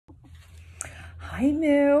Hi,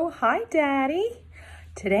 Moo. Hi, Daddy.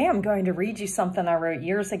 Today I'm going to read you something I wrote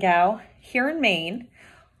years ago here in Maine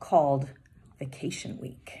called Vacation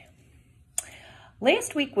Week.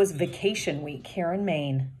 Last week was vacation week here in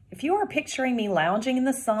Maine. If you are picturing me lounging in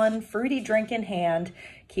the sun, fruity drink in hand,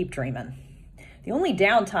 keep dreaming. The only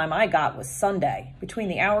downtime I got was Sunday between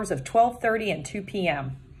the hours of 12:30 and 2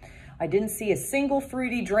 p.m. I didn't see a single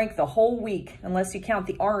fruity drink the whole week, unless you count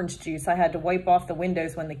the orange juice I had to wipe off the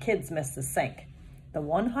windows when the kids missed the sink. The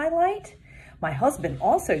one highlight? My husband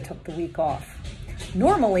also took the week off.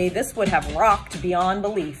 Normally, this would have rocked beyond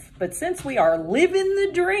belief, but since we are living the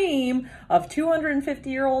dream of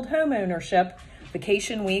 250-year-old home ownership,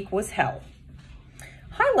 vacation week was hell.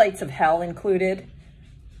 Highlights of hell included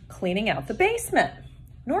cleaning out the basement.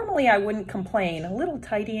 Normally, I wouldn't complain, a little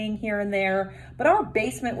tidying here and there, but our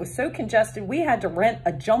basement was so congested we had to rent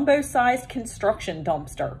a jumbo-sized construction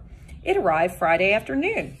dumpster. It arrived Friday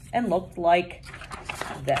afternoon and looked like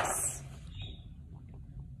this.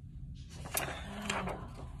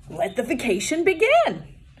 Let the vacation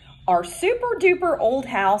begin. Our super duper old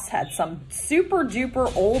house had some super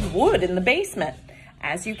duper old wood in the basement,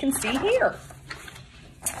 as you can see here.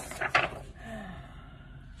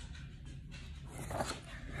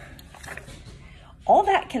 All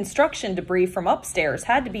that construction debris from upstairs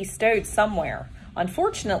had to be stowed somewhere.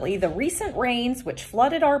 Unfortunately, the recent rains, which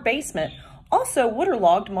flooded our basement, also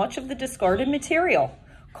waterlogged much of the discarded material,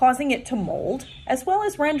 causing it to mold, as well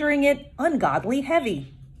as rendering it ungodly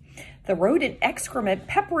heavy. The rodent excrement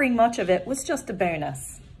peppering much of it was just a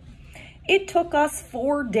bonus. It took us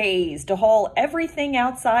 4 days to haul everything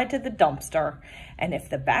outside to the dumpster, and if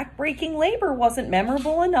the back-breaking labor wasn't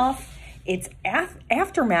memorable enough, its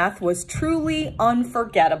aftermath was truly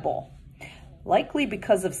unforgettable. Likely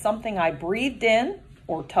because of something I breathed in,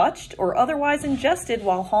 or touched, or otherwise ingested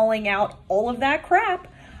while hauling out all of that crap,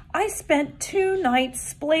 I spent 2 nights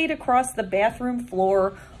splayed across the bathroom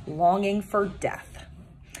floor, longing for death.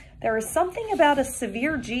 There is something about a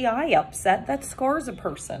severe GI upset that scars a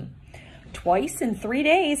person. Twice in 3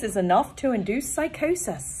 days is enough to induce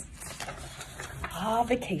psychosis.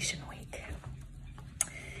 Vacation week.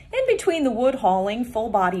 In between the wood hauling, full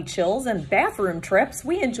body chills, and bathroom trips,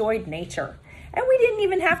 we enjoyed nature. And we didn't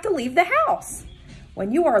even have to leave the house.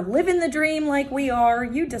 When you are living the dream like we are,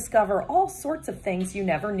 you discover all sorts of things you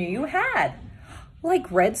never knew you had, like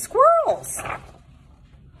red squirrels.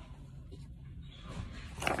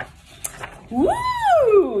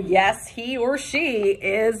 Woo! Yes, he or she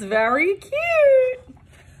is very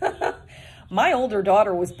cute. My older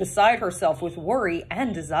daughter was beside herself with worry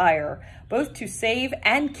and desire, both to save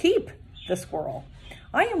and keep the squirrel.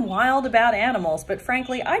 I am wild about animals, but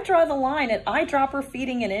frankly, I draw the line at eyedropper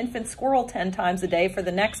feeding an infant squirrel 10 times a day for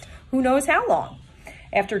the next who knows how long.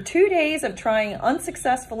 After 2 days of trying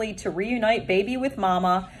unsuccessfully to reunite baby with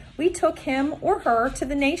mama, we took him or her to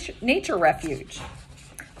the nature refuge.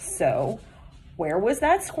 So, where was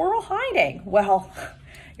that squirrel hiding? Well,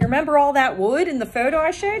 you remember all that wood in the photo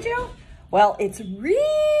I showed you? Well, it's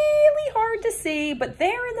really hard to see, but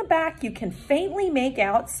there in the back you can faintly make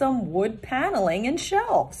out some wood paneling and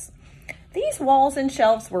shelves. These walls and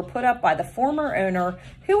shelves were put up by the former owner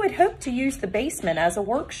who had hoped to use the basement as a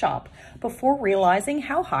workshop before realizing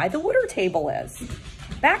how high the water table is.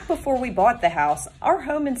 Back before we bought the house, our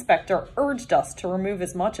home inspector urged us to remove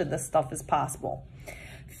as much of this stuff as possible.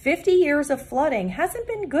 50 years of flooding hasn't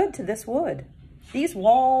been good to this wood. These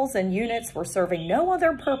walls and units were serving no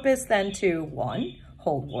other purpose than to 1,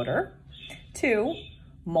 hold water, 2,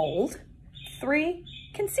 mold, 3,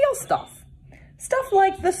 conceal stuff. Stuff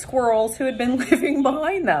like the squirrels who had been living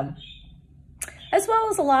behind them, as well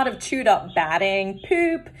as a lot of chewed up batting,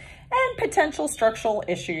 poop, and potential structural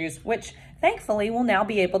issues, which thankfully we'll now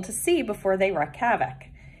be able to see before they wreak havoc.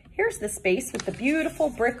 Here's the space with the beautiful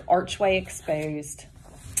brick archway exposed.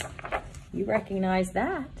 You recognize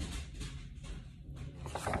that.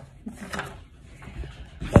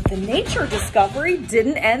 But the nature discovery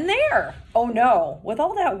didn't end there. Oh no, with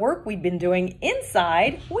all that work we'd been doing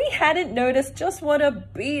inside, we hadn't noticed just what a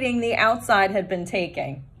beating the outside had been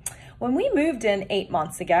taking. When we moved in 8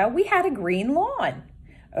 months ago, we had a green lawn.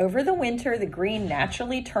 Over the winter, the green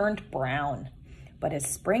naturally turned brown. But as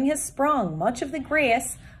spring has sprung, much of the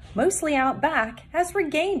grass, mostly out back, has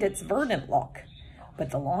regained its verdant look.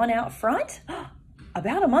 But the lawn out front?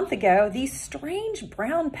 About a month ago, these strange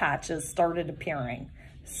brown patches started appearing.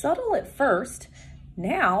 Subtle at first,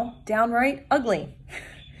 now downright ugly.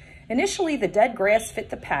 Initially, the dead grass fit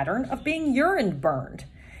the pattern of being urine burned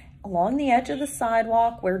along the edge of the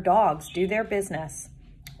sidewalk where dogs do their business.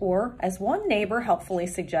 Or, as one neighbor helpfully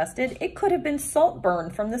suggested, it could have been salt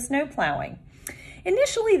burn from the snow plowing.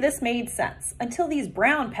 Initially, this made sense until these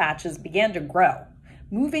brown patches began to grow,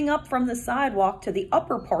 moving up from the sidewalk to the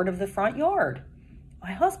upper part of the front yard.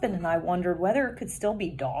 My husband and I wondered whether it could still be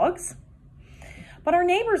dogs. But our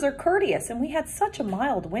neighbors are courteous and we had such a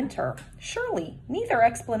mild winter. Surely, neither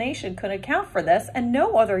explanation could account for this and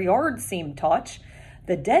no other yard seemed touched.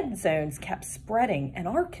 The dead zones kept spreading and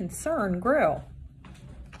our concern grew.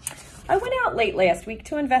 I went out late last week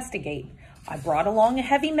to investigate. I brought along a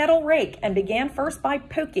heavy metal rake and began first by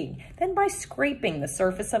poking, then by scraping the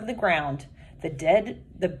surface of the ground.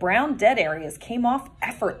 The brown dead areas came off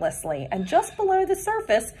effortlessly, and just below the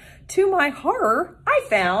surface, to my horror, I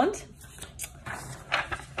found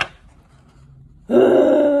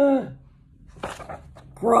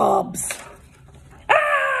grubs.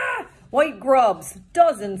 White grubs,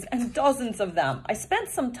 dozens and dozens of them. I spent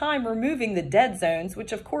some time removing the dead zones,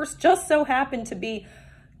 which of course just so happened to be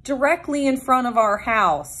directly in front of our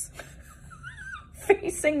house,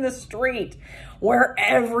 facing the street where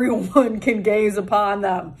everyone can gaze upon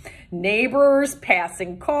them. Neighbors,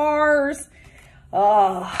 passing cars.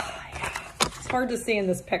 Oh, yeah. It's hard to see in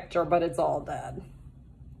this picture, but it's all dead.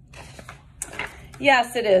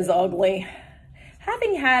 Yes, it is ugly.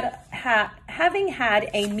 Having had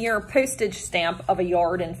a mere postage stamp of a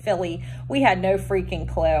yard in Philly, we had no freaking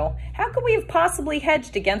clue. How could we have possibly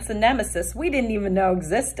hedged against the nemesis we didn't even know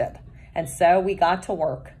existed? And so we got to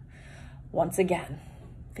work. Once again,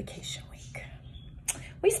 vacation week.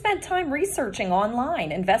 We spent time researching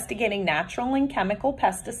online, investigating natural and chemical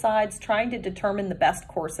pesticides, trying to determine the best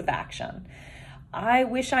course of action. I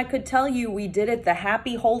wish I could tell you we did it the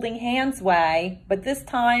happy holding hands way, but this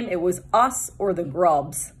time it was us or the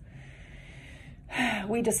grubs.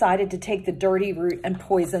 We decided to take the dirty route and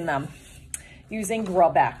poison them using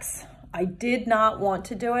GrubX. I did not want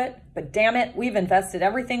to do it, but damn it, we've invested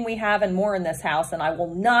everything we have and more in this house, and I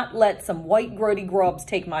will not let some white grody grubs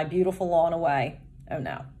take my beautiful lawn away. Oh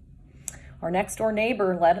no. Our next door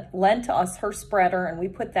neighbor lent to us her spreader, and we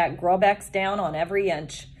put that GrubX down on every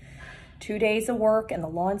inch. 2 days of work and the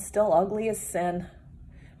lawn's still ugly as sin,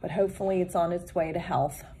 but hopefully it's on its way to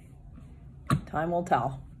health. Time will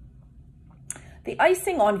tell. The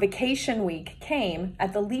icing on vacation week came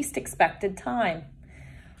at the least expected time.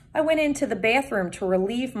 I went into the bathroom to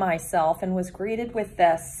relieve myself and was greeted with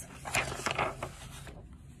this.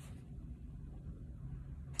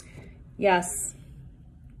 Yes.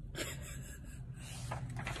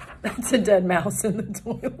 That's a dead mouse in the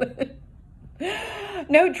toilet.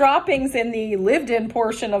 No droppings in the lived-in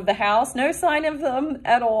portion of the house. No sign of them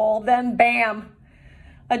at all. Then, bam,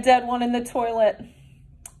 a dead one in the toilet.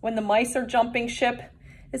 When the mice are jumping ship,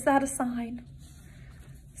 is that a sign?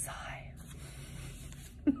 Sigh.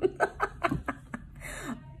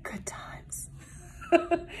 Good times.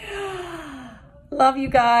 Love you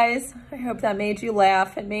guys. I hope that made you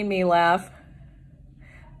laugh. It made me laugh.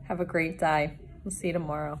 Have a great day. We'll see you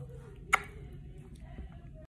tomorrow.